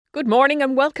Good morning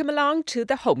and welcome along to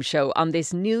the Home Show on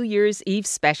this New Year's Eve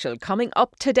special. Coming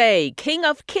up today, King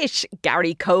of Kitsch,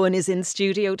 Garry Cohn is in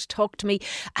studio to talk to me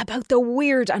about the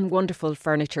weird and wonderful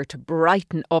furniture to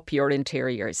brighten up your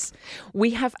interiors. We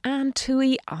have Anne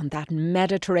Tuohy on that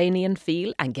Mediterranean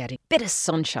feel and getting a bit of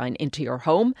sunshine into your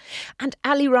home. And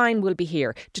Ali Ryan will be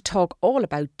here to talk all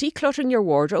about decluttering your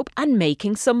wardrobe and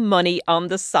making some money on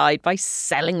the side by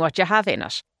selling what you have in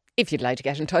it. If you'd like to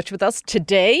get in touch with us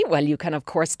today, well, you can, of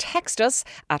course, text us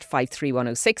at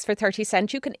 53106 for 30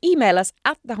 cents. You can email us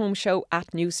at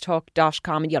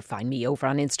thehomeshow@newstalk.com and you'll find me over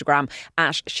on Instagram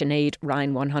at Sinead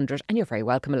Ryan 100 and you're very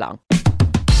welcome along.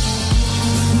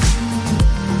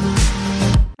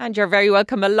 And you're very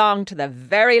welcome along to the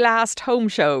very last home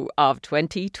show of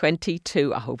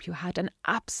 2022. I hope you had an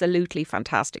absolutely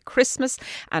fantastic Christmas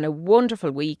and a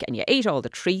wonderful week and you ate all the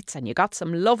treats and you got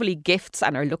some lovely gifts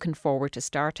and are looking forward to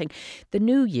starting the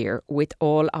new year with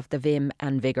all of the vim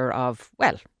and vigour of,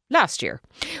 well, last year.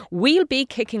 We'll be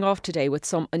kicking off today with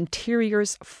some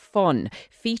interiors fun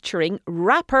featuring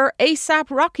rapper A$AP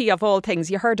Rocky of all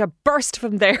things. You heard a burst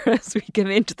from there as we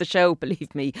came into the show.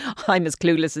 Believe me, I'm as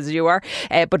clueless as you are,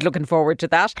 but looking forward to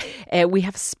that. We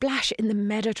have Splash in the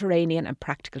Mediterranean and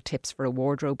practical tips for a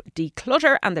wardrobe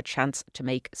declutter and the chance to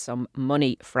make some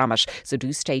money from it. So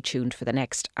do stay tuned for the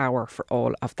next hour for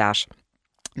all of that.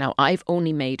 Now, I've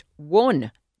only made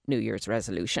one New Year's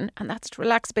resolution, and that's to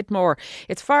relax a bit more.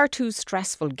 It's far too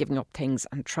stressful giving up things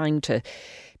and trying to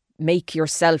make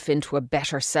yourself into a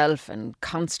better self and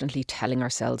constantly telling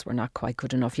ourselves we're not quite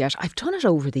good enough yet. I've done it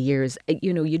over the years.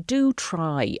 You know, you do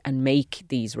try and make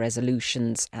these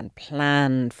resolutions and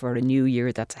plan for a new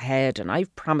year that's ahead, and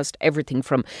I've promised everything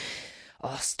from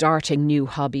starting new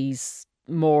hobbies,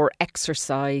 more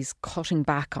exercise, cutting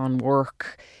back on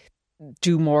work,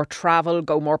 do more travel,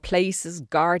 go more places,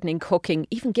 gardening, cooking,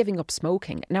 even giving up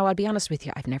smoking. Now, I'll be honest with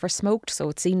you, I've never smoked, so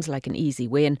it seems like an easy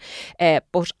win.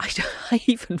 But I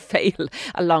even fail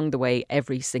along the way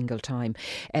every single time.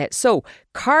 So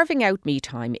carving out me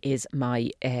time is my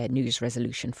New Year's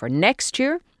resolution for next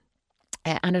year.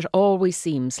 And it always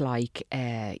seems like,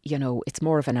 it's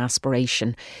more of an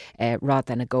aspiration rather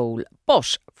than a goal.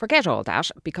 But forget all that,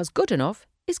 because good enough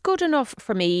is good enough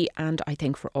for me and I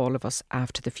think for all of us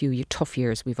after the few tough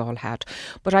years we've all had.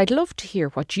 But I'd love to hear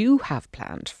what you have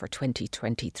planned for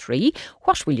 2023.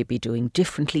 What will you be doing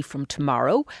differently from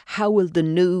tomorrow? How will the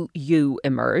new you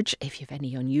emerge? If you have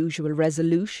any unusual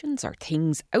resolutions or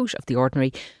things out of the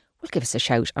ordinary, well, give us a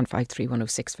shout on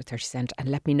 53106 for 30 cents and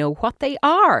let me know what they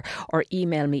are. Or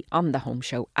email me on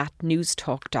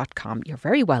thehomeshow@newstalk.com. You're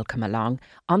very welcome along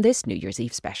on this New Year's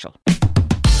Eve special.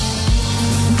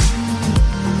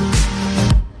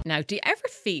 Now, do you ever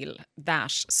feel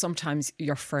that sometimes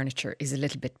your furniture is a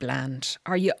little bit bland?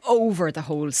 Are you over the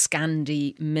whole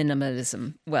Scandi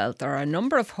minimalism? Well, there are a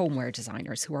number of homeware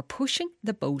designers who are pushing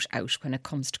the boat out when it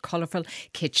comes to colourful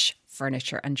kitsch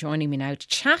furniture. And joining me now to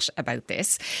chat about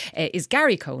this is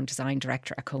Garry Cohn, Design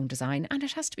Director at Cohn Design. And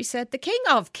it has to be said, the king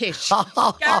of kitsch.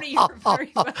 Garry, you're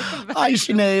very welcome. Hi,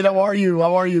 Sinead. How are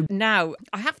you? Now,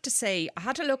 I have to say, I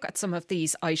had a look at some of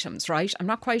these items, right? I'm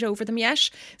not quite over them yet,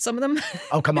 some of them.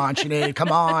 Oh, come on, Sinead.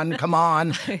 Come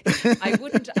on.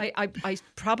 I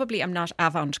probably am not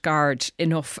avant-garde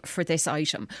enough for this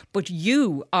item, but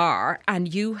you are,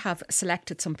 and you have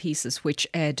selected some pieces which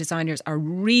designers are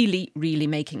really, really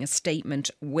making a statement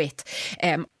with.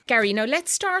 Garry, now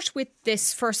let's start with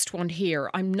this first one here.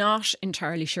 I'm not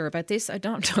entirely sure about this. I'm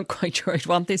not quite sure I'd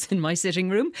want this in my sitting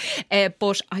room,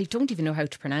 but I don't even know how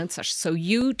to pronounce it. So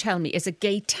you tell me, is it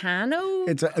Gaetano?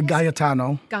 It's a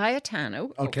Gaetano.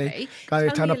 Gaetano, okay.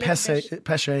 Gaetano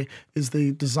Pesce is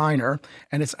the designer,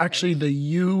 and it's actually the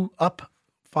U Up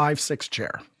 5-6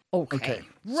 chair. Okay.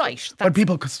 Right. So, but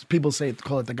people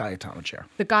call it the Gaetano chair.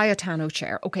 The Gaetano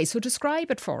chair. Okay, so describe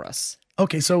it for us.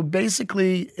 Okay, so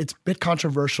basically it's a bit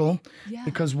controversial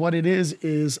because what it is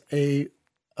a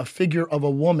figure of a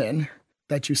woman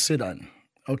that you sit on,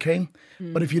 okay?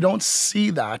 But if you don't see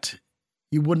that,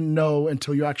 you wouldn't know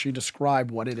until you actually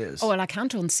describe what it is. Oh, well, I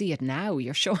can't unsee it now.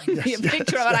 You're showing me a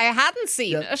picture of it. I hadn't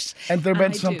seen it. And there have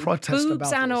been some protests Boobs about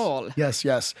this. and all. Yes.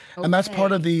 Okay. And that's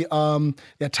part of the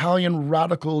Italian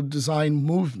radical design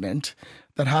movement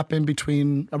that happened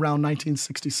between around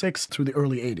 1966 through the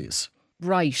early 80s.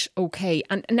 Right, okay.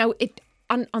 And now,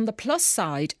 on the plus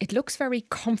side, it looks very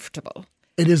comfortable.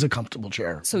 It is a comfortable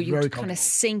chair. So you kind of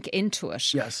sink into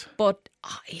it. Yes. But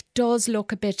it does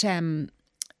look a bit... you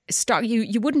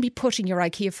wouldn't be putting your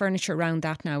IKEA furniture around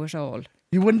that now at all.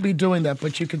 You wouldn't be doing that,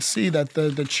 but you can see that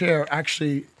the chair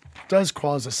actually does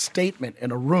cause a statement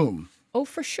in a room. Oh,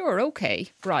 for sure. Okay,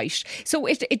 right. So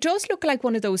it does look like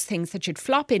one of those things that you'd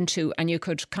flop into and you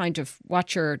could kind of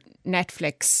watch your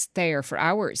Netflix there for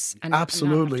hours. And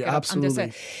Absolutely, absolutely.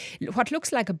 And there's what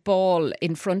looks like a ball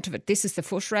in front of it. This is the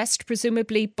footrest,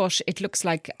 presumably, but it looks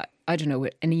like, I don't know,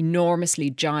 an enormously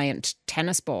giant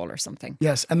tennis ball or something.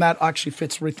 Yes, and that actually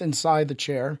fits right inside the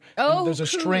chair. Oh, and there's a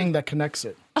string that connects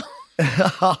it.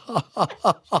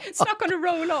 It's not going to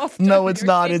roll off. No, it's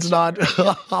not. It's not.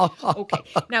 Okay.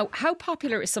 Now, how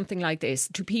popular is something like this?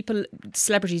 Do people,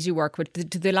 celebrities you work with,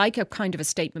 do they like a kind of a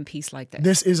statement piece like this?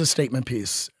 This is a statement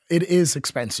piece. It is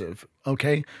expensive,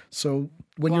 okay? So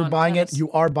when you're buying it,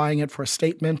 you are buying it for a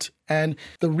statement. And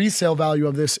the resale value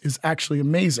of this is actually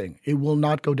amazing. It will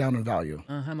not go down in value.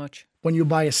 How much? When you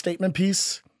buy a statement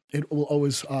piece, it will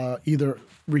always either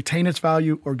retain its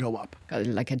value or go up.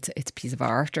 Like it's a piece of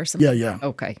art or something? Yeah.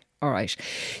 Okay, all right.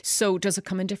 So does it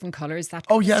come in different colours? That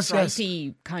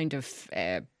stripy kind of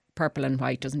purple and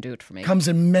white doesn't do it for me. Comes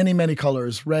in many, many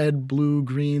colours. Red, blue,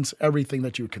 greens, everything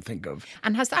that you could think of.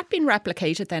 And has that been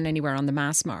replicated then anywhere on the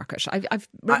mass market? I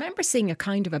remember seeing a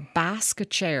kind of a basket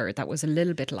chair that was a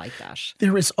little bit like that.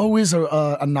 There is always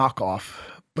a knockoff.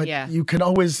 But you can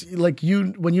always,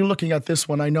 when you're looking at this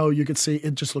one, I know you can see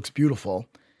it just looks beautiful.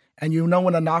 And you know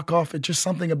when a knockoff, it's just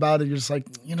something about it, you're just like,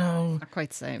 Not quite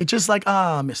the same. It's just like,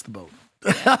 missed the boat.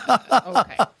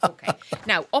 Okay.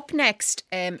 Now, up next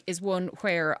is one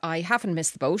where I haven't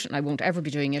missed the boat and I won't ever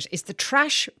be doing it. It's the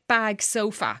trash bag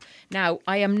sofa. Now,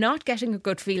 I am not getting a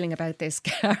good feeling about this,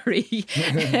 Garry.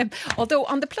 Although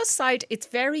on the plus side, it's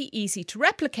very easy to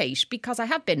replicate because I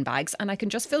have bin bags and I can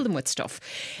just fill them with stuff.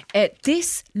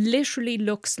 This literally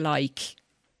looks like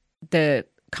the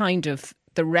kind of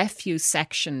the refuse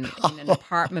section in an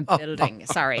apartment building.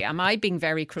 Sorry, am I being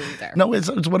very cruel there? No, it's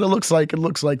what it looks like. It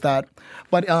looks like that.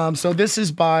 But so this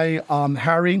is by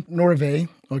Harry Norvay,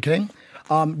 okay?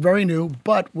 Very new.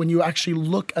 But when you actually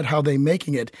look at how they're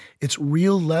making it, it's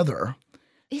real leather.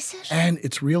 Is it? And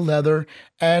it's real leather,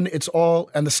 and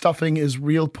the stuffing is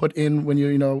real put in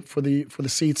when for the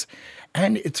seats,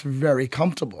 and it's very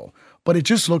comfortable. But it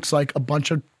just looks like a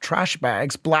bunch of trash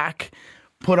bags, black,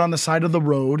 put on the side of the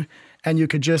road, and you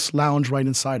could just lounge right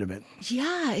inside of it.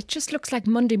 Yeah, it just looks like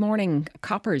Monday morning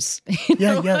coppers.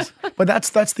 Yes. But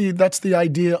that's the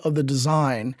idea of the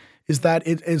design, is that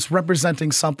it is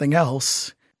representing something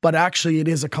else, but actually it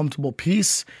is a comfortable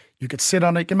piece. You could sit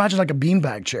on it. Imagine like a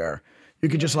beanbag chair. You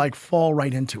could just fall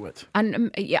right into it.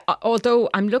 And although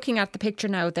I'm looking at the picture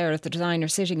now there of the designer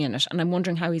sitting in it, and I'm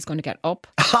wondering how he's going to get up.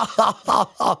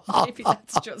 Maybe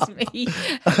that's just me.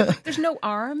 There's no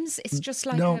arms. It's just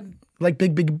like like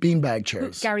big beanbag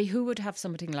chairs. Garry, who would have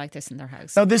something like this in their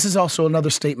house? Now, this is also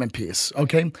another statement piece,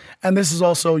 okay? And this is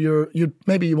also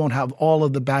maybe you won't have all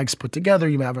of the bags put together.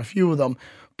 You may have a few of them,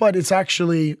 but it's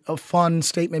actually a fun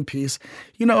statement piece.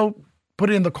 Put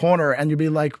it in the corner and you'll be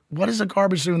like, what is the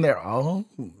garbage doing there? Oh,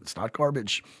 it's not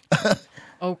garbage.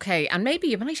 Okay, and maybe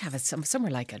you might have it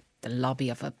somewhere like the lobby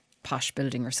of a posh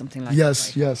building or something like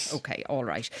that. Yes. Okay, all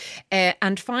right.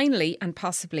 And finally, and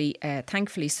possibly,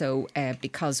 thankfully so,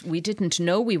 because we didn't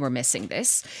know we were missing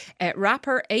this,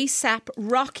 rapper A$AP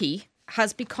Rocky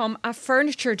has become a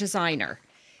furniture designer.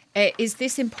 Is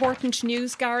this important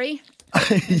news, Garry?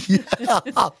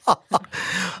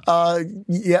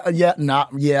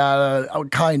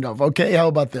 Kind of. Okay, how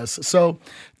about this? So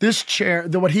this chair,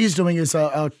 what he's doing is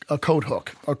a coat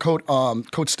hook or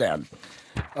coat stand.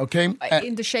 Okay,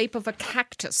 in the shape of a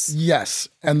cactus. Yes,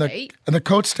 and the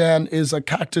coat stand is a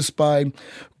cactus by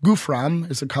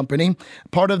Gufram, is a company,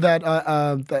 part of that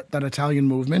Italian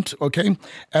movement. Okay,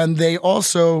 and they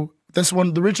also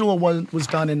the original one was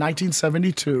done in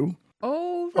 1972.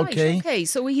 Right, okay.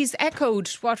 So he's echoed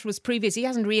what was previous. He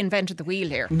hasn't reinvented the wheel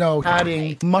here. No,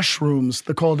 adding mushrooms,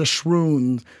 they're called a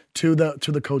shroon, to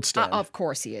the coat stand. Of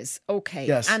course he is. Okay.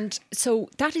 Yes. And so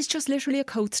that is just literally a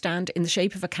coat stand in the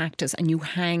shape of a cactus and you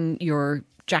hang your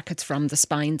jackets from the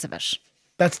spines of it.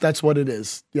 That's what it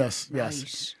is. Yes, right.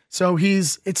 Yes. So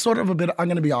it's sort of a bit, I'm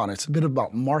going to be honest, a bit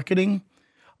about marketing,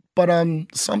 but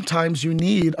sometimes you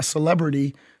need a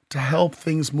celebrity to help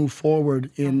things move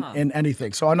forward in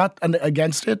anything. So I'm not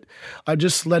against it. I'm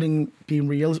just being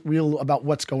real about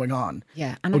what's going on.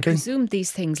 Yeah, and I presume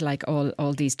these things, like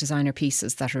all these designer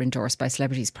pieces that are endorsed by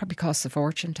celebrities, probably cost a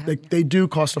fortune to have. They do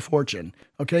cost a fortune,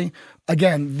 okay?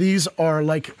 Again, these are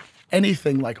like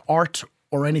anything, like art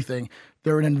or anything.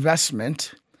 They're an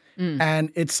investment,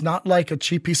 and it's not like a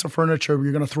cheap piece of furniture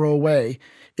you're going to throw away.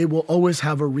 It will always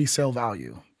have a resale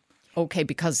value. Okay,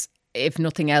 because if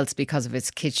nothing else, because of its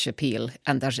kitsch appeal,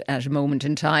 and that at a moment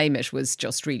in time it was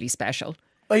just really special.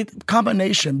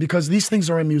 Combination, because these things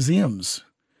are in museums.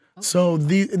 Okay. So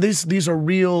these are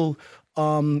real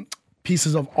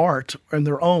pieces of art on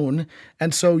their own.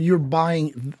 And so you're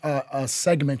buying a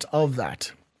segment of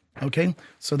that. Okay?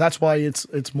 So that's why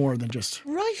it's more than just...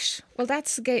 Right. Well,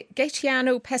 that's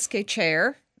Gaetano Pesce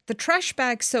chair, the trash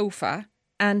bag sofa,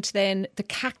 and then the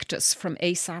cactus from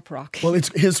A$AP Rocky. Well,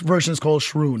 his version is called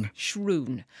Shroon.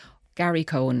 Shroon. Garry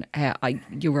Cohn,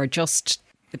 you were just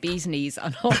the bee's knees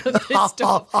on all of this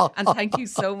stuff. And thank you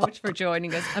so much for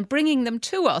joining us and bringing them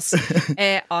to us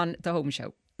on The Home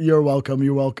Show. You're welcome.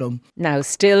 You're welcome. Now,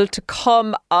 still to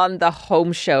come on The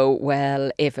Home Show.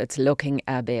 Well, if it's looking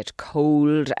a bit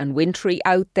cold and wintry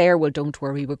out there, well, don't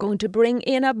worry. We're going to bring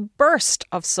in a burst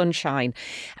of sunshine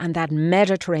and that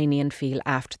Mediterranean feel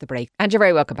after the break. And you're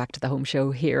very welcome back to The Home Show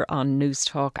here on News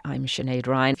Talk. I'm Sinead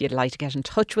Ryan. If you'd like to get in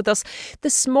touch with us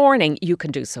this morning, you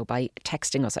can do so by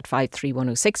texting us at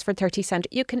 53106 for 30 cents.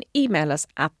 You can email us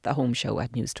at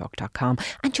thehomeshow@newstalk.com,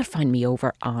 and you'll find me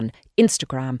over on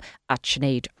Instagram at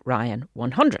Sinead Ryan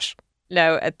 100.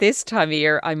 Now, at this time of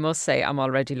year, I must say I'm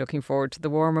already looking forward to the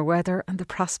warmer weather and the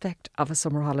prospect of a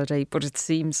summer holiday, but it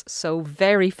seems so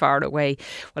very far away.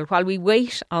 Well, while we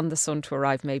wait on the sun to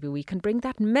arrive, maybe we can bring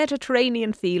that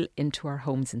Mediterranean feel into our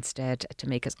homes instead to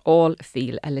make us all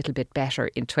feel a little bit better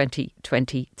in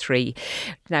 2023.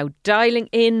 Now, dialing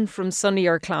in from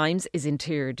sunnier climes is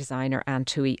interior designer Anne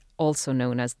Tuohy, also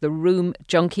known as the Room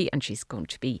Junkie, and she's going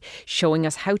to be showing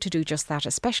us how to do just that,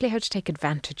 especially how to take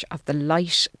advantage of the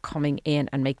light coming in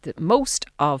and make the most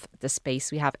of the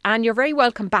space we have. Anne, you're very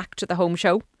welcome back to The Home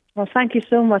Show. Well, thank you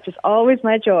so much. It's always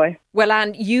my joy. Well,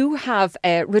 Anne, you have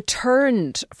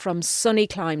returned from sunny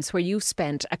climes where you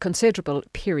spent a considerable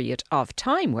period of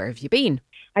time. Where have you been?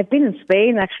 I've been in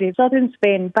Spain, actually, southern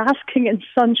Spain, basking in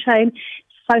sunshine,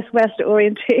 southwest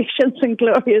orientations and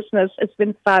gloriousness. It's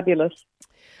been fabulous.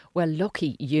 Well,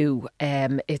 lucky you.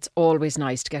 It's always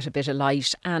nice to get a bit of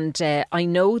light. And I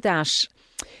know that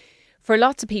for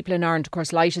lots of people in Ireland, of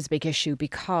course, light is a big issue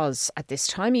because at this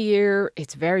time of year,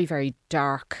 it's very, very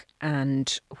dark.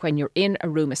 And when you're in a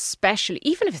room, especially,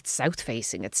 even if it's south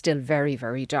facing, it's still very,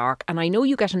 very dark. And I know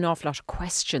you get an awful lot of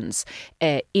questions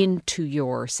into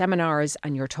your seminars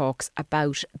and your talks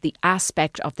about the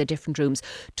aspect of the different rooms.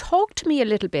 Talk to me a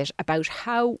little bit about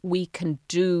how we can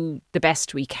do the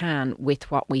best we can with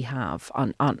what we have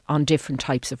on different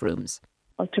types of rooms.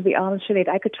 Well, to be honest, Sinead,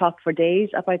 I could talk for days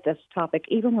about this topic.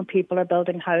 Even when people are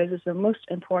building houses, the most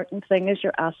important thing is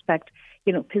your aspect.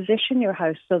 Position your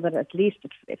house so that at least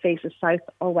it faces south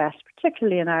or west,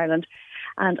 particularly in Ireland.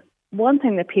 And one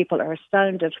thing that people are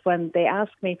astounded when they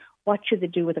ask me, what should they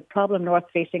do with a problem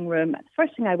north-facing room? The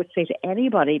first thing I would say to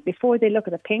anybody before they look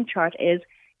at a paint chart is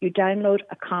you download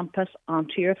a compass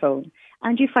onto your phone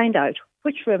and you find out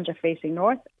which rooms are facing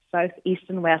north, south, east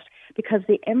and west, because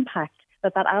the impact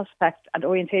that aspect and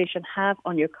orientation have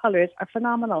on your colours are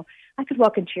phenomenal. I could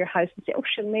walk into your house and say, oh,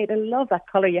 Sinead, I love that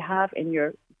colour you have in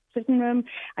your sitting room,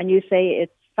 and you say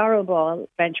it's Farrow Ball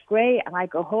French grey, and I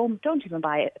go home, don't even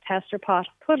buy a tester pot,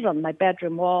 put it on my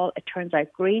bedroom wall, it turns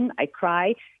out green, I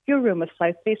cry. Your room was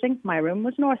south facing, my room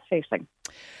was north facing.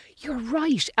 You're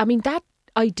right. I mean, that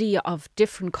idea of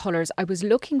different colours, I was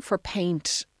looking for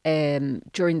paint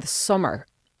during the summer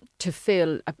to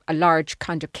fill a large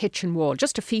kind of kitchen wall,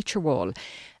 just a feature wall.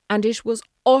 And it was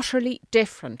utterly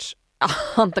different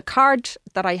on the card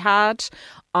that I had,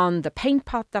 on the paint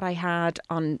pot that I had,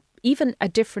 on even a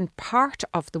different part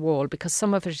of the wall, because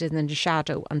some of it is in the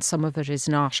shadow and some of it is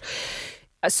not.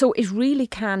 So it really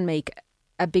can make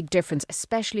a big difference,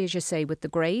 especially, as you say, with the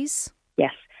greys.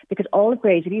 Yes, because all the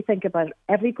greys, if you think about it,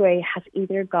 every grey has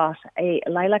either got a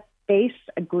lilac base,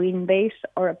 a green base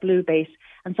or a blue base.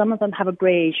 And some of them have a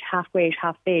greyish, half beige.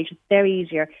 It's very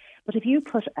easier. But if you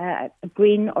put a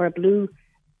green or a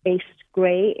blue-based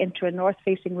grey into a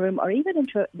north-facing room or even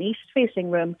into an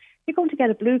east-facing room, you're going to get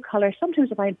a blue colour.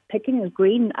 Sometimes if I'm picking a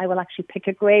green, I will actually pick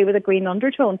a grey with a green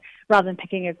undertone rather than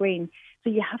picking a green. So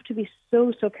you have to be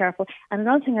so, so careful. And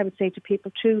another thing I would say to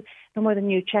people too, no more than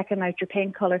you checking out your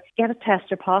paint colour, get a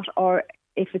tester pot, or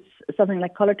if it's something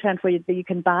like Colour Trend where you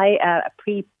can buy a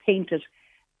pre-painted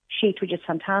sheet, which is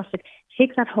fantastic.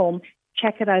 Take that home,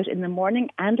 check it out in the morning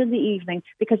and in the evening,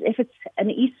 because if it's an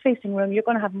east-facing room, you're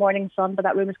going to have morning sun, but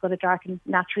that room is going to darken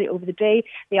naturally over the day.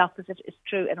 The opposite is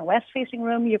true in a west-facing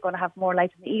room. You're going to have more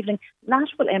light in the evening. That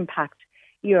will impact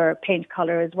your paint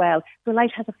colour as well. So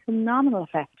light has a phenomenal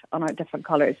effect on our different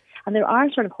colours. And there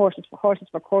are sort of horses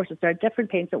for courses. There are different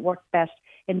paints that work best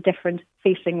in different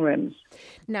facing rooms.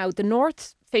 Now, the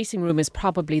north facing room is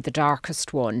probably the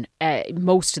darkest one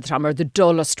most of the time, or the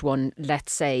dullest one,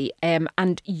 let's say.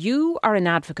 And you are an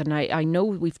advocate, and I know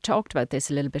we've talked about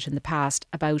this a little bit in the past,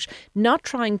 about not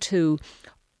trying to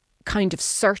kind of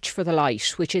search for the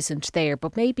light which isn't there,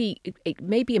 but maybe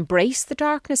embrace the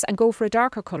darkness and go for a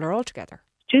darker colour altogether?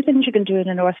 Two things you can do in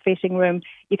a north-facing room.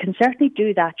 You can certainly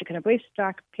do that. You can embrace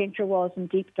dark, paint your walls in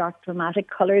deep, dark, dramatic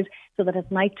colours so that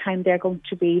at night time they're going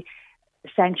to be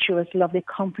sensuous, lovely,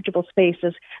 comfortable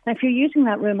spaces. Now, if you're using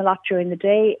that room a lot during the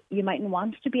day, you mightn't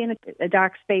want to be in a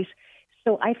dark space.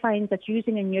 So I find that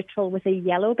using a neutral with a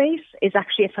yellow base is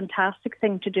actually a fantastic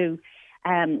thing to do.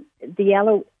 The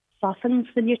yellow softens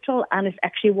the neutral and it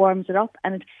actually warms it up.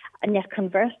 And yet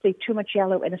conversely, too much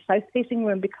yellow in a south-facing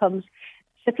room becomes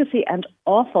citrusy and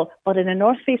awful. But in a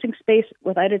north-facing space,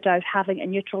 without a doubt, having a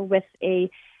neutral with a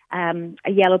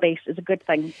yellow base is a good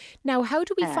thing. Now, how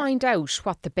do we find out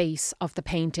what the base of the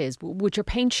paint is? Would your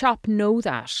paint shop know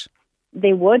that?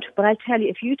 They would, but I tell you,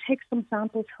 if you take some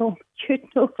samples home, you'd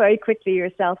know very quickly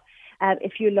yourself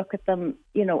if you look at them,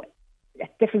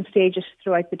 at different stages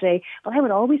throughout the day. But I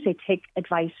would always say take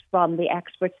advice from the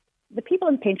experts. The people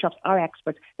in paint shops are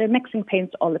experts. They're mixing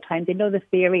paints all the time. They know the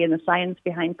theory and the science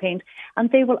behind paint, and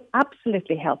they will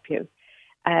absolutely help you.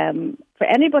 For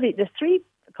anybody, there's 3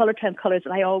 colour trend colours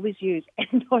that I always use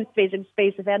in north-facing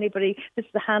space. If anybody, this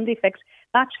is a handy fix.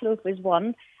 Batch loaf is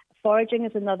one. Foraging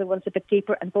is another one. It's a bit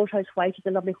deeper. And Boathouse White is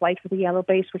a lovely white with a yellow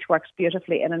base, which works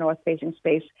beautifully in a north-facing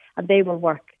space. And they will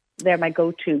work. They're my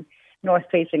go-to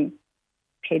north-facing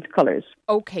paint colours.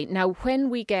 OK, now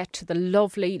when we get to the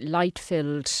lovely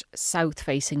light-filled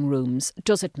south-facing rooms,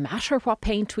 does it matter what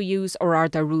paint we use, or are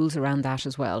there rules around that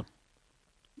as well?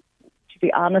 To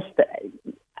be honest,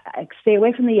 stay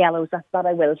away from the yellows, that's what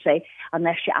I will say,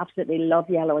 unless you absolutely love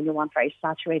yellow and you want very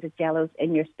saturated yellows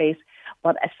in your space.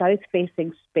 But a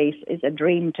south-facing space is a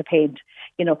dream to paint.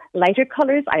 Lighter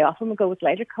colours, I often go with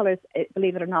lighter colours,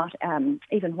 believe it or not,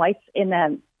 even whites in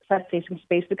a south-facing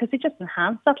space, because they just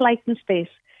enhance that light in space.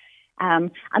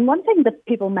 And one thing that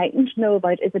people mightn't know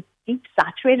about is that deep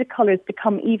saturated colours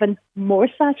become even more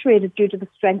saturated due to the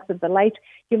strength of the light.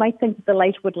 You might think that the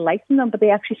light would lighten them, but they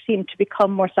actually seem to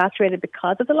become more saturated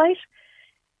because of the light.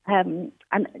 And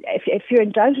if you're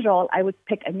in doubt at all, I would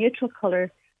pick a neutral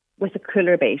colour with a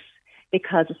cooler base,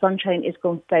 because the sunshine is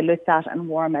going to dilute that and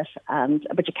warm it.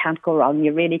 But you can't go wrong.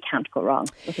 You really can't go wrong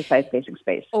with a south-facing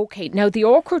space. OK, now the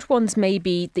awkward ones may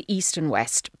be the east and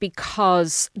west,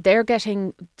 because they're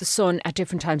getting the sun at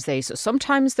different times of day. So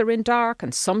sometimes they're in dark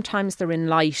and sometimes they're in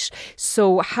light.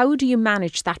 So how do you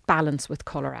manage that balance with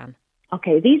colour, Anne?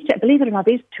 Okay, believe it or not,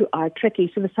 these two are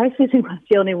tricky. So the south-facing one's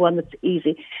the only one that's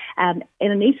easy. In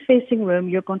an east-facing room,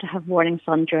 you're going to have morning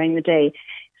sun during the day.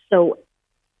 So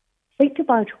think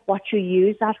about what you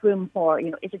use that room for.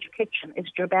 Is it your kitchen? Is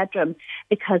it your bedroom?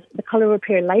 Because the colour will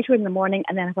appear lighter in the morning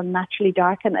and then it will naturally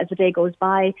darken as the day goes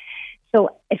by. So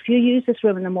if you use this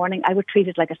room in the morning, I would treat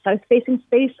it like a south-facing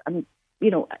space and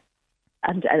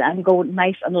go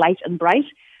nice and light and bright.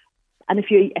 And if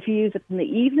you use it in the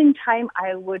evening time,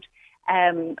 I would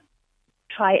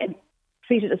try and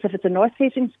treat it as if it's a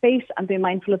north-facing space and be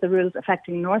mindful of the rules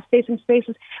affecting north-facing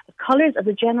spaces. The colours, as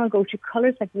a general go-to,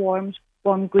 colours like warm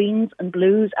greens and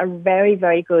blues are very,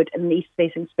 very good in an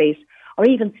east-facing space. Or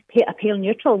even a pale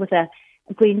neutral with a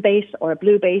green base or a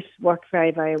blue base work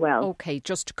very, very well. OK,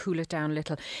 just to cool it down a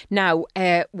little. Now,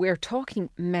 we're talking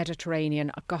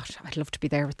Mediterranean. Oh, God, I'd love to be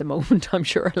there at the moment. I'm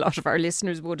sure a lot of our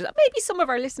listeners would. Maybe some of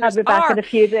our listeners I'll be back in a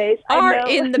few days. Are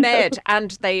in the Med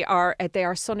and they are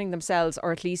sunning themselves,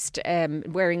 or at least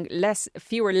wearing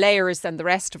fewer layers than the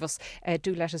rest of us.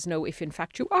 Do let us know if in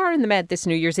fact you are in the Med this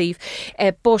New Year's Eve.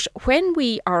 But when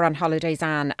we are on holidays,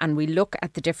 Anne, and we look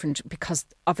at the different, because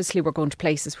obviously we're going to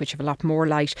places which have a lot more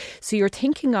light. So you're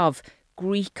thinking of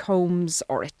Greek homes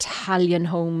or Italian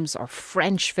homes or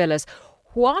French villas.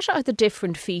 What are the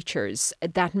different features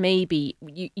that maybe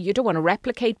you don't want to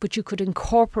replicate, but you could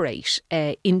incorporate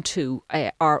into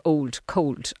our old,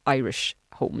 cold Irish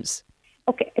homes?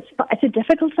 Okay, it's a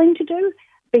difficult thing to do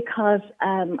because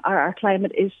our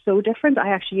climate is so different. I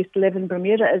actually used to live in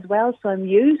Bermuda as well, so I'm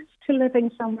used to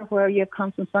living somewhere where you have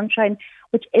constant sunshine,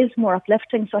 which is more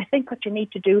uplifting. So I think what you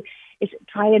need to do is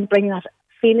try and bring that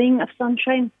feeling of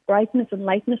sunshine, brightness and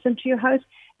lightness into your house.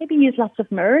 Maybe use lots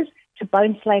of mirrors to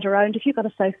bounce light around. If you've got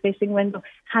a south-facing window,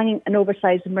 hanging an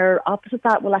oversized mirror opposite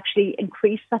that will actually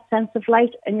increase that sense of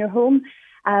light in your home.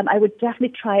 I would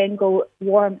definitely try and go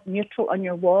warm, neutral on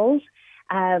your walls.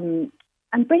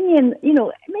 And bring in,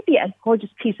 maybe a gorgeous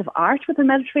piece of art with a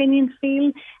Mediterranean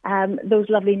feel. Those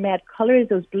lovely med colours,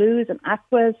 those blues and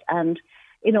aquas and,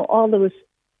 all those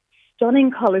stunning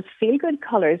colours, feel-good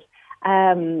colours.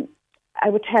 I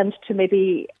would tend to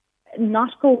maybe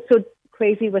not go so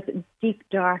crazy with deep,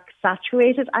 dark,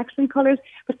 saturated accent colours,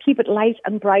 but keep it light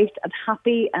and bright and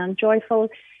happy and joyful.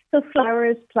 So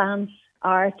flowers, plants,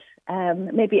 art,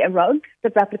 maybe a rug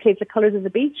that replicates the colours of the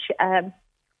beach,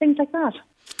 things like that.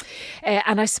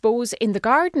 And I suppose in the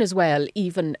garden as well,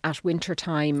 even at winter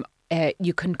time,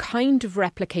 you can kind of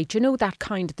replicate, that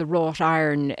kind of the wrought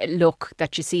iron look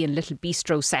that you see in little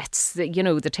bistro sets,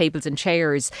 the tables and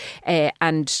chairs,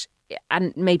 and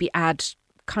maybe add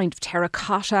kind of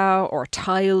terracotta or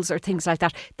tiles or things like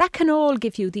that. That can all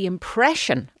give you the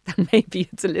impression that maybe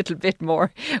it's a little bit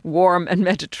more warm and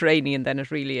Mediterranean than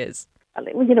it really is.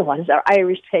 Well, you know what, it's our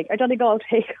Irish take. I don't think I'll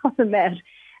take on the Med.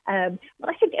 But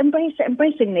I think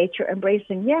embracing nature,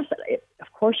 yes,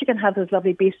 of course you can have those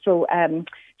lovely bistro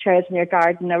chairs in your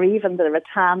garden, or even the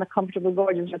rattan, the comfortable,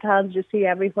 gorgeous rattans you see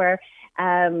everywhere.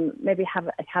 Maybe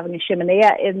having a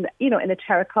chimenea in a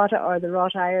terracotta or the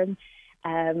wrought iron.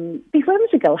 Be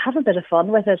whimsical, have a bit of fun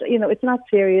with it. It's not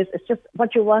serious. It's just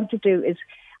what you want to do is,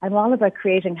 I'm all about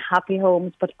creating happy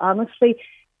homes, but honestly,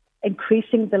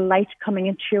 increasing the light coming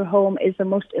into your home is the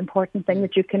most important thing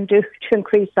that you can do to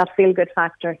increase that feel-good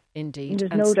factor. Indeed.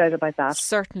 There's no doubt about that.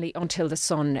 Certainly until the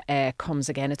sun comes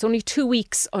again. It's only 2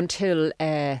 weeks until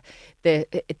the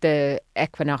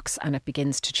equinox, and it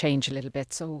begins to change a little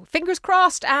bit. So fingers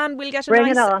crossed, and we'll get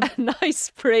a nice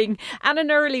spring and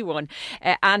an early one.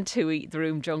 Anne Tuohy, the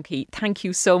Room Junkie, thank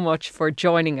you so much for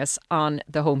joining us on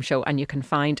The Home Show. And you can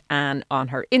find Anne on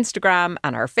her Instagram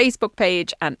and her Facebook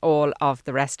page and all of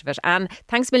the rest of it. Anne,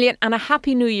 thanks a million, and a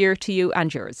happy new year to you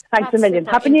and yours. Thanks a million.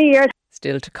 Happy New Year.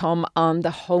 Still to come on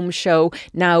The Home Show.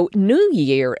 Now, New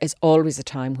Year is always a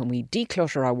time when we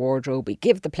declutter our wardrobe, we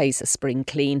give the place a spring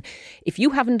clean. If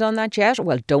you haven't done that yet,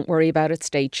 well, don't worry about it.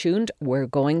 Stay tuned. We're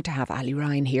going to have Ali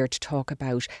Ryan here to talk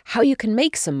about how you can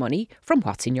make some money from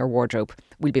what's in your wardrobe.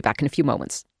 We'll be back in a few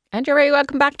moments. And you're very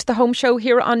welcome back to The Home Show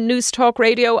here on News Talk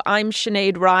Radio. I'm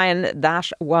Sinead Ryan. That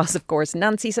was, of course,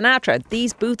 Nancy Sinatra.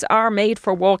 These boots are made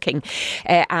for walking.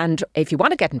 And if you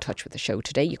want to get in touch with the show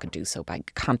today, you can do so by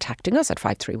contacting us at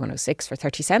 53106 for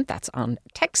 30 cents. That's on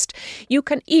text. You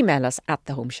can email us at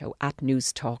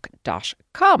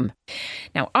thehomeshow@newstalk.com.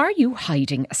 Now, are you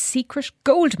hiding a secret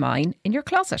gold mine in your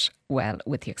closet? Well,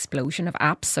 with the explosion of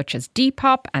apps such as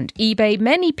Depop and eBay,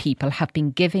 many people have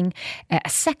been giving a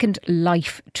second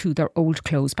life to their old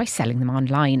clothes by selling them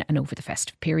online. And over the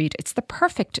festive period, it's the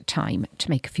perfect time to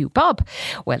make a few bob.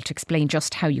 Well, to explain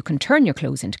just how you can turn your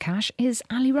clothes into cash is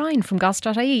Ali Ryan from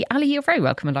goss.ie. Ali, you're very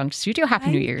welcome along to the studio.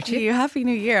 Happy New Year to you. Happy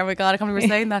New Year. Oh my God, I can't believe we're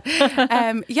saying that.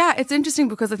 Yeah, it's interesting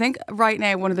because I think right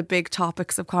now one of the big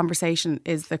topics of conversation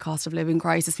is the cost of living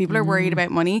crisis. People are worried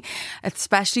about money,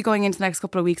 especially going into the next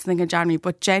couple of weeks, I think in January.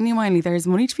 But genuinely, there's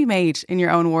money to be made in your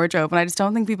own wardrobe. And I just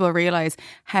don't think people realise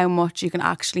how much you can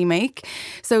actually make.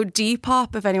 So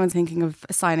Depop, if anyone's thinking of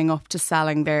signing up to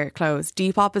selling their clothes,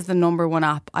 Depop is the #1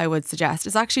 app I would suggest.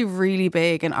 It's actually really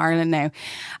big in Ireland now.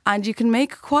 And you can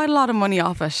make quite a lot of money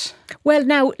off it. Well,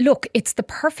 now, look, it's the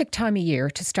perfect time of year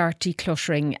to start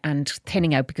decluttering and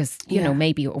thinning out because, you know,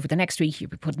 maybe over the next week you'll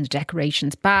be putting the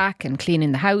decorations back and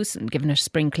cleaning the house and giving it a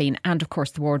spring clean. And, of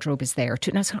course, the wardrobe is there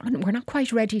too. Now, so we're not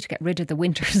quite ready to get rid of the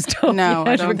winter stuff. No,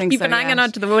 I don't think so. We're keeping hanging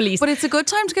on to the woolies. But it's a good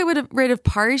time to get rid of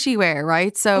party wear,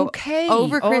 right? So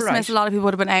over Christmas, a lot of people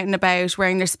would have been out and about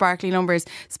wearing their sparkly numbers.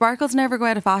 Sparkles never go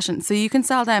out of fashion. So you can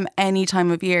sell them any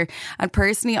time of year. And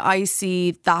personally, I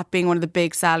see that being one of the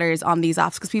big sellers on these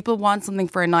apps because people want something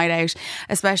for a night out,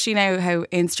 especially now how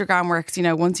Instagram works. You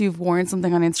know, once you've worn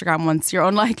something on Instagram once, you're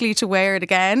unlikely to wear it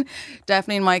again.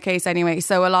 Definitely in my case anyway.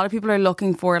 So a lot of people are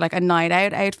looking for like a night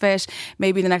out outfit,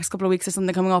 maybe the next couple of weeks or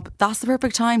something coming up. That's the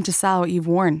perfect time to sell what you've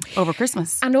worn over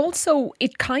Christmas. And also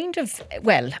it kind of,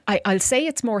 well, I'll say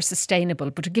it's more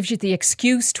sustainable, but it gives you the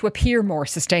excuse to appear more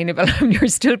sustainable. You're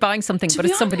still buying something, but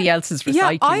it's somebody else's recycling.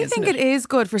 Yeah, I think it is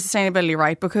good for sustainability,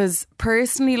 right? Because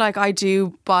personally, like I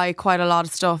do buy quite a lot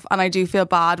of stuff and I do feel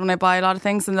bad when I buy a lot of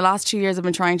things. In the last 2 years I've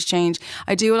been trying to change.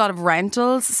 I do a lot of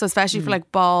rentals, so especially for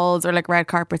like balls or like red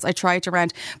carpets, I try to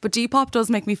rent. But Depop does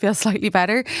make me feel slightly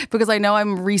better because I know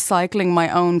I'm recycling my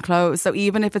own clothes. So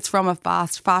even if it's from a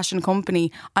fast fashion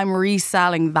company, I'm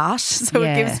reselling that. So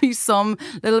it gives me some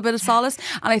little bit of solace.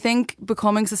 And I think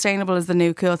becoming sustainable is the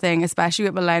new cool thing, especially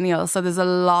with millennials. So there's a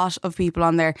lot of people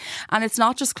on there. And it's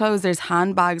not just clothes. There's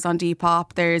handbags on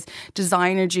Depop. There's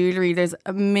designer jewellery. There's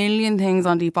a million things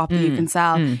on Depop that you can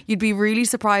sell. You'd be really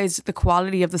surprised at the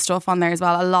quality of the stuff on there as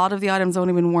well. A lot of the items have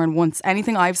only been worn once.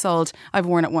 Anything I've sold, I've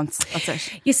worn it once. That's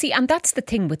it. You see, and that's the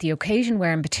thing with the occasion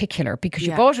wear in particular, because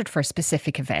you bought it for a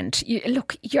specific event.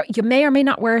 You may or may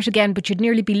not wear it again, but you'd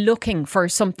nearly be looking for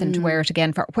something to wear it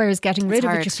again for. Whereas getting rid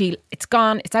of it, you feel it's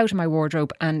gone, it's out of my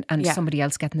wardrobe and somebody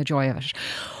else getting the joy of it.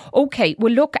 Okay,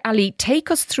 well look, Ali,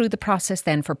 take us through the process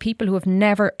then for people who have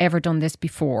never ever done this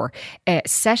before.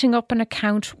 Setting up an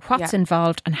account, what's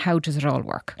involved and how does it all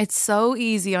work? It's so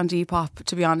easy on Depop,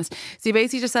 to be honest. So you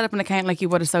basically just set up an account like you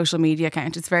would a social media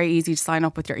account. It's very easy to sign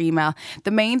up with your email.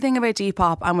 The main thing about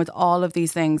Depop and with all of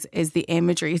these things is the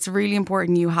imagery. It's really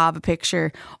important you have a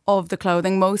picture of the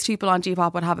clothing. Most people on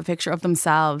Depop would have a picture of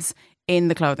themselves in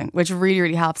the clothing, which really,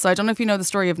 really helps. So I don't know if you know the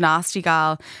story of Nasty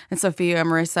Gal and Sophia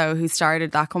Marisso, who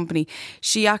started that company.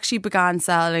 She actually began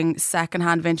selling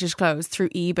secondhand vintage clothes through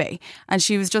eBay, and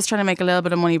she was just trying to make a little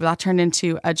bit of money, but that turned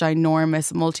into a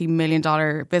ginormous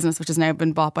multi-million-dollar business, which has now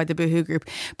been bought by the Boohoo Group.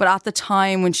 But at the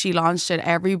time when she launched it,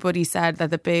 everybody said that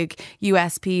the big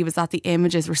USP was that the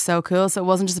images were so cool. So it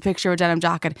wasn't just a picture of a denim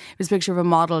jacket, it was a picture of a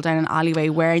model down an alleyway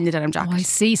wearing the denim jacket. Oh, I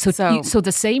see. So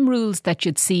the same rules that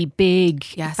you'd see big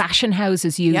fashion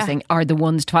houses using are the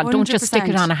ones to follow. Don't just stick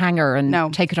it on a hanger and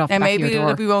take it off the back of your door.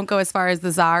 Maybe we won't go as far as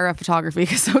the Zara photography,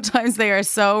 because sometimes they are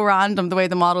so random, the way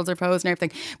the models are posed and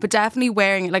everything. But definitely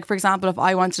wearing it, like for example, if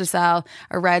I wanted to sell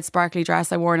a red sparkly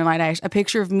dress I wore on a night out, a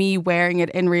picture of me wearing it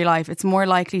in real life, it's more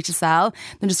likely to sell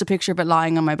than just a picture of it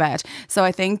lying on my bed. So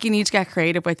I think you need to get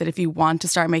creative with it if you want to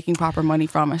start making proper money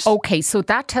from it. Okay, so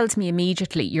that tells me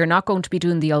immediately you're not going to be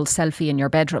doing the old selfie in your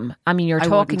bedroom. I mean, you're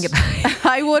talking about...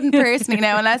 I wouldn't personally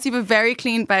now, unless you have a very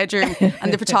clean bedroom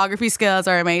and the photography skills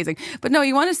are amazing. But no,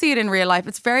 you want to see it in real life.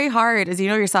 It's very hard, as you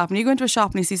know yourself, when you go into a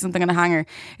shop and you see something on a hanger,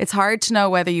 it's hard to know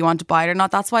whether you want to buy it or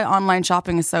not. That's why online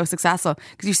shopping is so successful,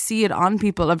 because you see it on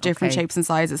people of different shapes and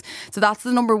sizes. So that's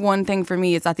the number one thing for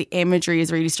me, is that the imagery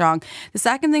is really strong. The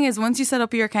second thing is, once you set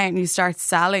up your account and you start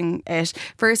selling it,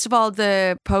 first of all,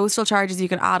 the postal charges you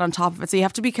can add on top of it. So you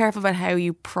have to be careful about how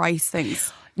you price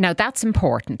things. Now that's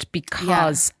important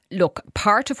because look,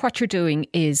 part of what you're doing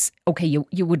is, okay,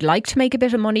 you would like to make a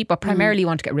bit of money, but primarily you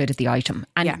want to get rid of the item.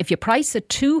 And if you price it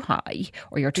too high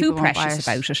or you're too precious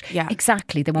about it,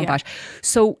 exactly, they won't buy it.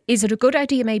 So is it a good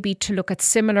idea maybe to look at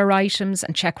similar items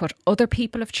and check what other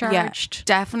people have charged? Yeah,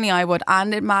 definitely I would.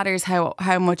 And it matters how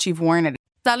much you've worn it.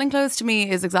 Selling clothes to me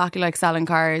is exactly like selling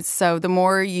cars. So the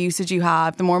more usage you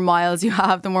have, the more miles you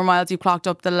have, the more miles you've clocked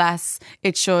up, the less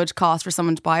it should cost for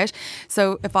someone to buy it.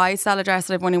 So if I sell a dress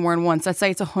that I've only worn once, let's say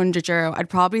it's €100, I'd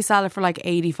probably sell it for like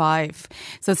 85.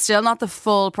 So it's still not the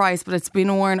full price, but it's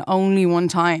been worn only one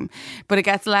time. But it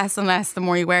gets less and less the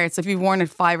more you wear it. So if you've worn it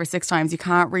 5 or 6 times, you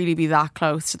can't really be that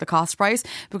close to the cost price,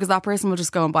 because that person will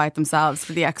just go and buy it themselves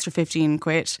for the extra 15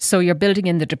 quid. So you're building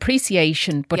in the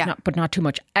depreciation, but not too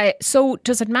much. So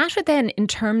does it matter then in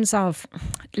terms of,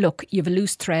 look, you have a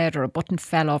loose thread or a button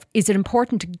fell off? Is it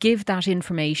important to give that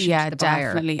information to the buyer? Yeah,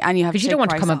 definitely. And you have to, because you don't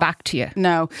want it coming back to you.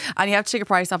 No, and you have to take a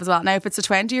price off as well. Now, if it's a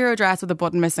 €20 dress with a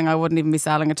button missing, I wouldn't even be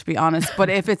selling it, to be honest. But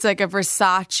if it's like a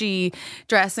Versace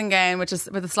dressing gown, which is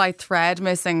with a slight thread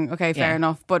missing, okay, fair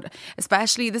enough. But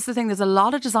especially, this is the thing, there's a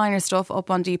lot of designer stuff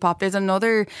up on Depop. There's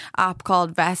another app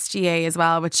called Vestiaire as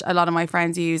well, which a lot of my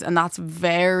friends use, and that's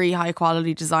very high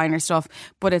quality designer stuff,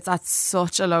 but it's at such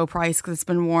a low price because it's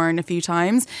been worn a few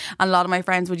times. And a lot of my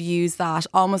friends would use that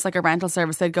almost like a rental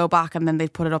service. They'd go back and then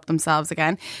they'd put it up themselves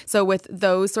again. So with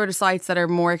those sort of sites that are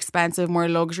more expensive, more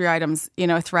luxury items, you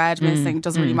know, a thread missing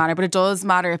doesn't really matter. But it does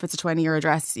matter if it's a €20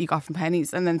 dress you got from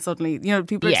Pennies, and then suddenly, you know,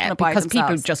 people are just going to buy it themselves. Because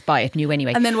people just buy it new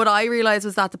anyway. And then what I realised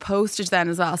was that the postage then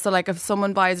as well. So like if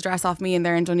someone buys a dress off me and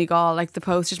they're in Donegal, like the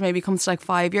postage maybe comes to like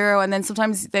 €5, and then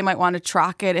sometimes they might want to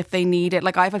track it if they need it.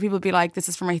 Like I've had people be like, this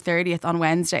is for my 30th on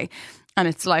Wednesday, and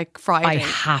it's like Friday. I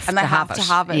have to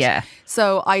have it. Yeah.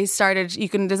 So I started,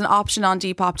 there's an option on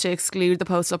Depop to exclude the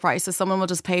postal price. So someone will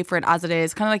just pay for it as it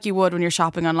is, kind of like you would when you're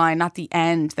shopping online. At the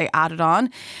end, they add it on.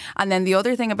 And then the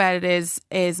other thing about it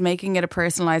is making it a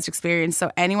personalised experience. So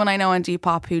anyone I know on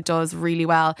Depop who does really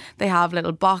well, they have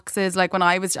little boxes. Like when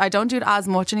I don't do it as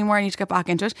much anymore. I need to get back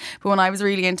into it. But when I was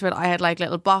really into it, I had like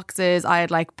little boxes. I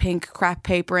had like pink crepe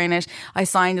paper in it. I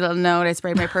signed a little note. I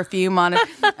sprayed my perfume on it.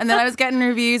 And then I was getting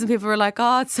reviews and people were like,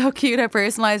 oh, it's so cute how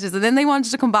personalised it is. And then they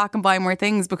wanted to come back and buy more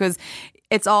things because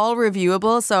it's all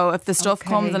reviewable. So if the stuff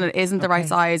comes and it isn't the right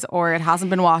size or it hasn't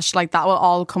been washed, like that will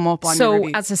all come up on your review.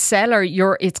 So as a seller,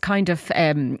 it's kind of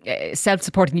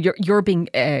self-supporting. You're being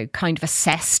kind of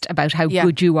assessed about how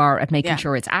good you are at making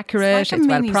sure it's accurate, it's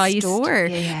well priced.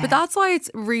 But that's why it's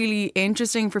really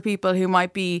interesting for people who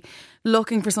might be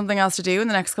looking for something else to do in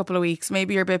the next couple of weeks.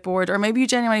 Maybe you're a bit bored, or maybe you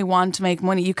genuinely want to make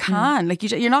money. You can. Like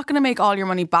you're not going to make all your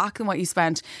money back on what you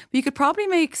spent, but you could probably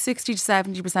make 60 to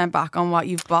 70% back on what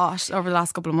you've bought over the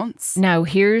last couple of months. Now,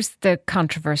 here's the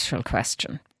controversial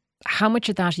question. how much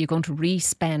of that are you going to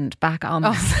re-spend back on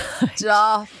the site?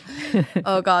 Stop.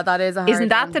 Oh God, that is a hard Isn't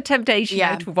that one. the temptation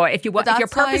now to avoid? If your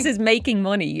purpose is making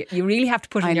money, you really have to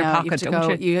put it in your pocket,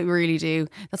 don't you? You really do.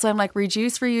 That's why I'm like,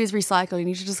 reduce, reuse, recycle. You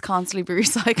need to just constantly be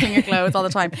recycling your clothes all the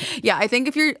time. Yeah, I think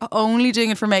if you're only doing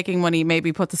it for making money,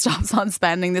 maybe put the stops on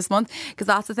spending this month, because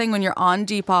that's the thing when you're on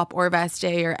Depop or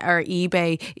Vestiaire or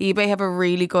eBay have a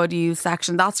really good used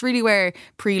section. That's really where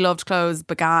pre-loved clothes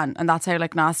began, and that's how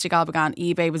like Nasty Gal began.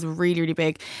 eBay was really, really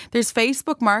big. There's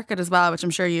Facebook Market as well, which I'm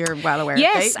sure you're well aware of.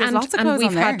 Yes, There's lots of and clothes we've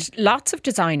on there. had lots of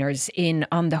designers in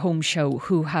on the home show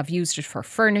who have used it for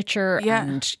furniture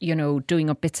and, you know, doing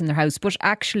up bits in their house, but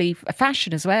actually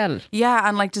fashion as well. Yeah,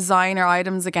 and like designer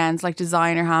items against like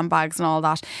designer handbags and all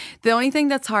that. The only thing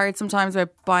that's hard sometimes about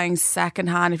buying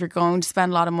secondhand, if you're going to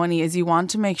spend a lot of money, is you want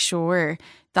to make sure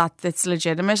that it's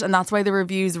legitimate, and that's why the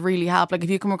reviews really help. Like if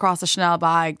you come across a Chanel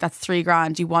bag that's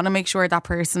 $3,000, you want to make sure that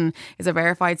person is a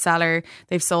verified seller,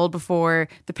 they've sold before,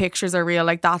 the pictures are real.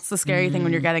 Like that's the scary thing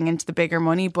when you're getting into the bigger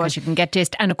money. But you can get this,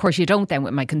 and of course you don't then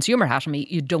with my consumer hat on me,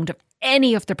 you don't have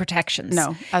any of the protections.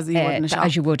 No, as you would in a shop.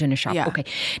 As you would in a shop. Yeah. Okay.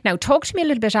 Now talk to me a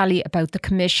little bit, Ali, about the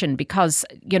commission, because,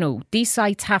 you know, these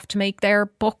sites have to make their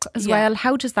buck as well.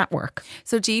 How does that work?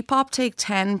 So Depop take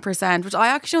 10%, which I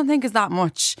actually don't think is that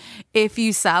much if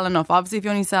you sell enough. Obviously, if you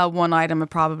only sell one item,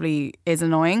 it probably is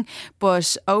annoying.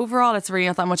 But overall, it's really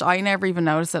not that much. I never even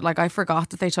noticed it. Like I forgot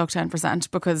that they took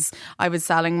 10% because I was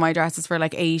selling my dresses for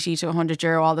like 80 to 100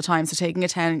 euro all the time. So taking a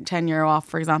 10 euro off,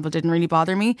 for example, didn't really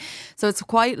bother me. So it's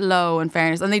quite low in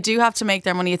fairness. And they do have to make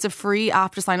their money. It's a free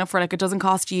app to sign up for. Like it doesn't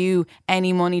cost you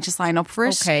any money to sign up for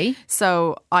it. Okay.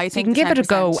 So I think you can give it a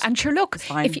go. And sure, look,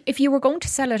 fine. if you were going to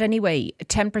sell it anyway,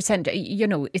 10%, you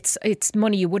know, it's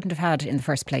money you wouldn't have had in the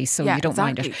first place. So you don't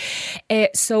mind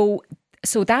it.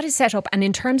 So that is set up. And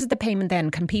in terms of the payment then,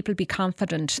 can people be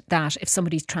confident that if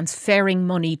somebody's transferring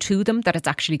money to them, that it's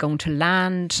actually going to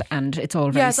land and it's all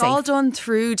very safe? Yeah, it's all done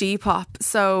through Depop.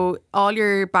 So all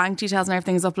your bank details and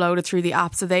everything is uploaded through the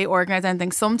app. So they organise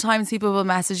anything. Sometimes people will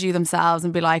message you themselves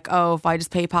and be like, oh, if I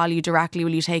just PayPal you directly,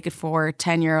 will you take it for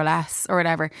 10 euro less or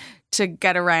whatever? To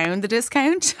get around the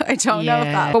discount. I don't know if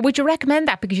that. But would you recommend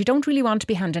that? Because you don't really want to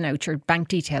be handing out your bank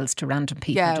details to random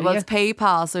people. Yeah, do well, you? it's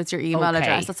PayPal, so it's your email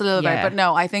address. That's a little bit. But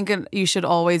no, I think you should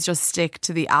always just stick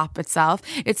to the app itself.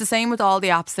 It's the same with all the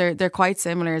apps. They're quite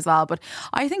similar as well. But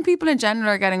I think people in general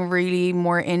are getting really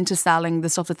more into selling the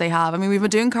stuff that they have. I mean, we've been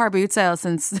doing car boot sales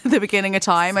since the beginning of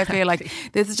time. I feel like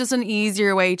this is just an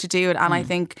easier way to do it. And I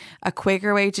think a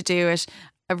quicker way to do it.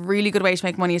 A really good way to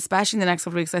make money, especially in the next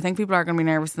couple of weeks. I think people are going to be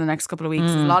nervous in the next couple of weeks.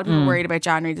 There's a lot of people worried about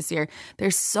January this year.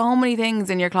 There's so many things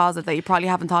in your closet that you probably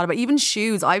haven't thought about. Even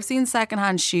shoes. I've seen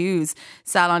secondhand shoes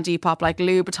sell on Depop, like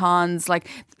Louboutins. Like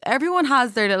everyone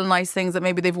has their little nice things that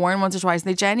maybe they've worn once or twice and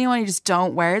they genuinely just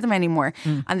don't wear them anymore.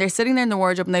 And they're sitting there in the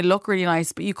wardrobe and they look really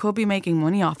nice, but you could be making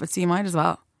money off it, so you might as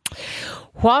well.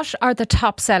 What are the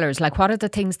top sellers? Like, what are the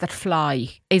things that fly?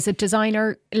 Is it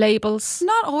designer labels?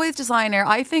 Not always designer.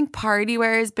 I think party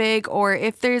wear is big, or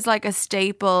if there's like a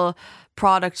staple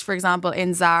product, for example,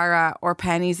 in Zara or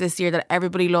Penneys this year that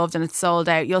everybody loved and it's sold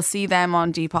out, you'll see them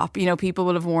on Depop. You know, people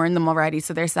will have worn them already,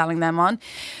 so they're selling them on.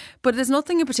 But there's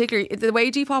nothing in particular. The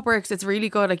way Depop works, it's really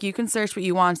good. Like you can search what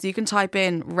you want. So you can type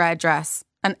in red dress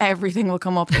and everything will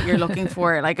come up that you're looking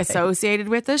for, like associated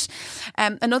with it.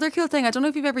 Another cool thing, I don't know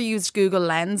if you've ever used Google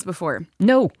Lens before.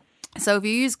 No. So if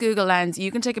you use Google Lens,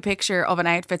 you can take a picture of an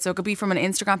outfit. So it could be from an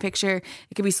Instagram picture,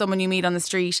 it could be someone you meet on the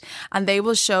street, and they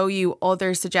will show you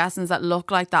other suggestions that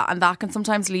look like that. And that can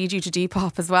sometimes lead you to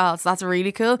Depop as well. So that's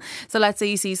really cool. So let's say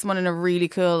you see someone in a really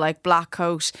cool like black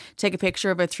coat, take a picture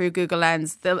of it through Google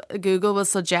Lens. Google will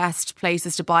suggest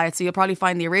places to buy it. So you'll probably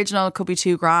find the original, it could be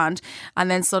 $2,000, and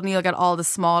then suddenly you'll get all the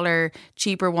smaller,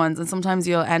 cheaper ones. And sometimes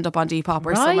you'll end up on Depop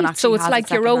where someone actually so it's has like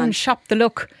your own shop the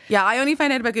look. Yeah, I only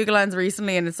found out about Google Lens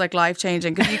recently, and it's like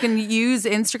life-changing because you can use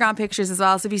Instagram pictures as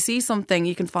well. So if you see something,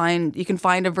 you can find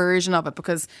a version of it,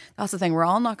 because that's the thing, we're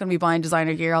all not going to be buying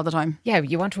designer gear all the time. Yeah,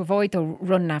 you want to avoid the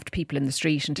running after people in the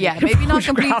street and maybe not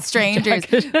complete strangers.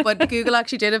 But Google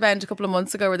actually did an event a couple of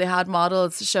months ago where they had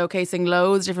models showcasing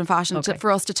loads of different fashion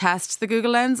for us to test the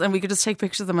Google Lens, and we could just take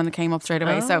pictures of them and it came up straight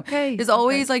away. So there's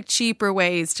always like cheaper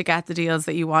ways to get the deals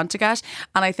that you want to get.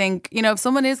 And I think, you know, if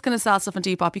someone is going to sell stuff on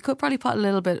Depop, you could probably put a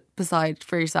little bit beside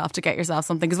for yourself to get yourself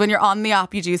something, because when you're on the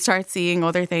app, you do start seeing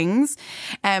other things.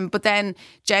 But then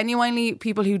genuinely,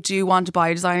 people who do want to buy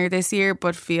a designer this year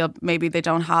but feel maybe they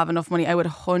don't have enough money, I would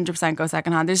 100% go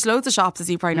secondhand. There's loads of shops, as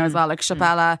you probably know as well, like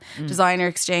Chapella, Designer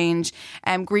Exchange.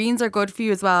 Greens Are Good For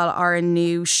You as well are a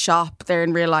new shop. They're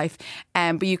in real life.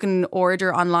 But you can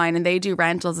order online and they do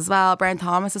rentals as well. Brent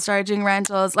Thomas has started doing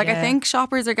rentals. Like, I think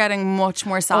shoppers are getting much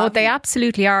more savvy. Oh, they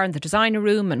absolutely are. In the Designer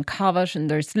Room and Covet, and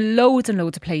there's loads and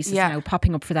loads of places now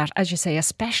popping up for that, as you say,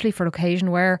 especially for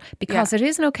occasion wear, because it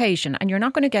is an occasion and you're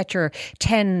not going to get your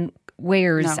 10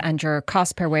 wears and your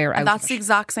cost per wear out. And that's the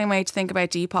exact same way to think about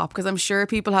Depop, because I'm sure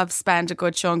people have spent a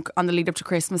good chunk on the lead up to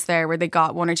Christmas there where they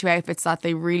got one or two outfits that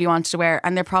they really wanted to wear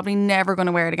and they're probably never going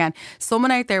to wear it again. Someone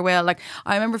out there will. Like,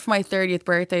 I remember for my 30th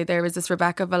birthday there was this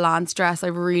Rebecca Valance dress I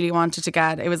really wanted to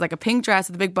get. It was like a pink dress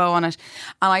with a big bow on it,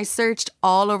 and I searched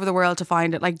all over the world to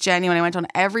find it. Like, genuinely, I went on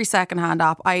every secondhand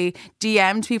app. I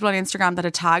DM'd people on Instagram that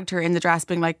had tagged her in the dress,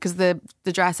 being like, because the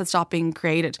dress had stopped being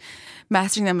created,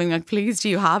 messaging them being like, please, do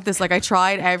you have this? Like, I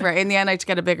tried everywhere. In the end, I had to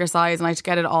get a bigger size and I had to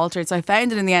get it altered. So I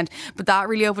found it in the end. But that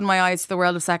really opened my eyes to the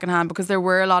world of secondhand, because there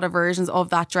were a lot of versions of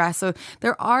that dress. So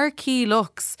there are key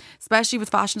looks, especially with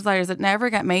fashion designers, that never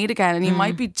get made again. And you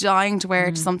might be dying to wear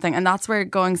it to something. And that's where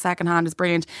going secondhand is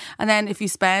brilliant. And then if you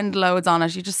spend loads on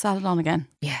it, you just sell it on again.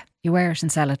 Yeah. You wear it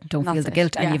and sell it and don't feel the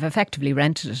guilt, and you've effectively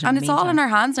rented it. And it's all in our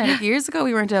hands now. Like, years ago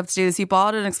we weren't able to do this. You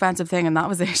bought an expensive thing and that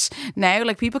was it. Now,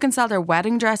 like, people can sell their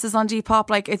wedding dresses on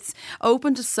Depop. Like, it's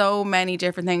open to so many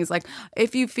different things. Like,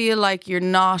 if you feel like you're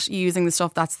not using the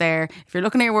stuff that's there, if you're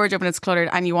looking at your wardrobe and it's cluttered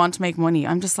and you want to make money,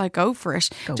 I'm just like, go for it.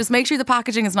 Just make sure the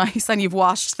packaging is nice and you've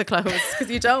washed the clothes,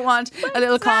 because you don't want a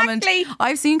little comment.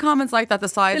 I've seen comments like that, the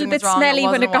sizing was wrong, smelly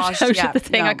when it got washed. out of the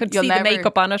thing. I could see the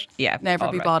makeup on it. Never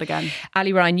be bought again.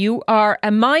 Ali Ryan, you are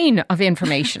a mine of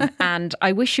information and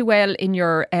I wish you well in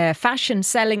your fashion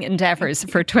selling endeavours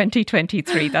for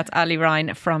 2023. That's Ali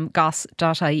Ryan from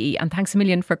goss.ie, and thanks a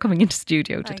million for coming into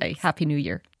studio today. Happy New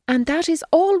Year. And that is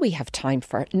all we have time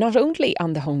for, not only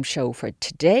on the Home Show for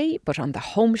today, but on the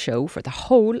Home Show for the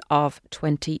whole of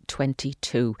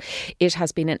 2022. It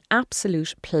has been an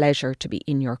absolute pleasure to be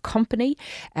in your company,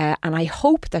 and I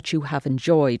hope that you have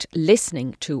enjoyed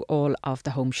listening to all of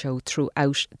the Home Show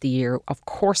throughout the year. Of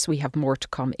course, we have more to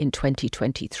come in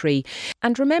 2023.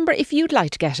 And remember, if you'd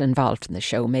like to get involved in the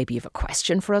show, maybe you have a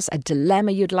question for us, a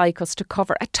dilemma you'd like us to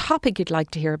cover, a topic you'd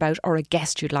like to hear about, or a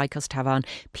guest you'd like us to have on,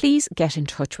 please get in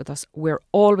touch with us. We're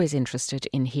always interested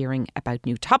in hearing about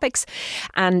new topics,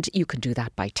 and you can do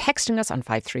that by texting us on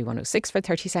 53106 for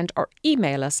 30 cent or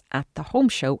email us at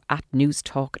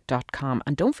thehomeshow@newstalk.com.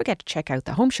 And don't forget to check out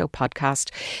the Home Show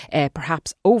podcast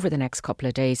perhaps over the next couple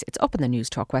of days. It's up on the News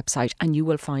Talk website and you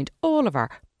will find all of our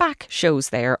back shows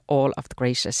there, all of the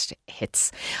greatest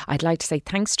hits. I'd like to say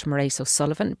thanks to Mairead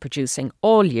O'Sullivan producing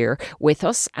all year with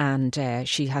us, and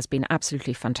she has been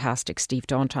absolutely fantastic. Steve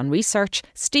Daunt on research,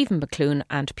 Stephen McClune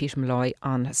and Peter Malloy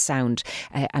on sound.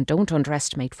 And don't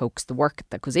underestimate, folks, the work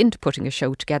that goes into putting a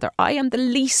show together. I am the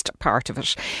least part of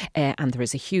it, and there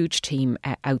is a huge team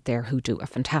out there who do a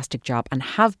fantastic job and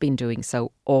have been doing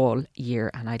so all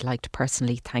year, and I'd like to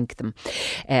personally thank them.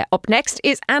 Up next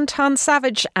is Anton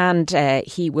Savage, and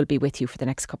he will be with you for the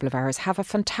next couple of hours. Have a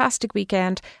fantastic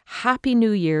weekend. Happy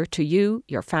New Year to you,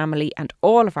 your family and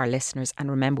all of our listeners.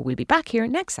 And remember, we'll be back here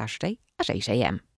next Saturday at 8 a.m.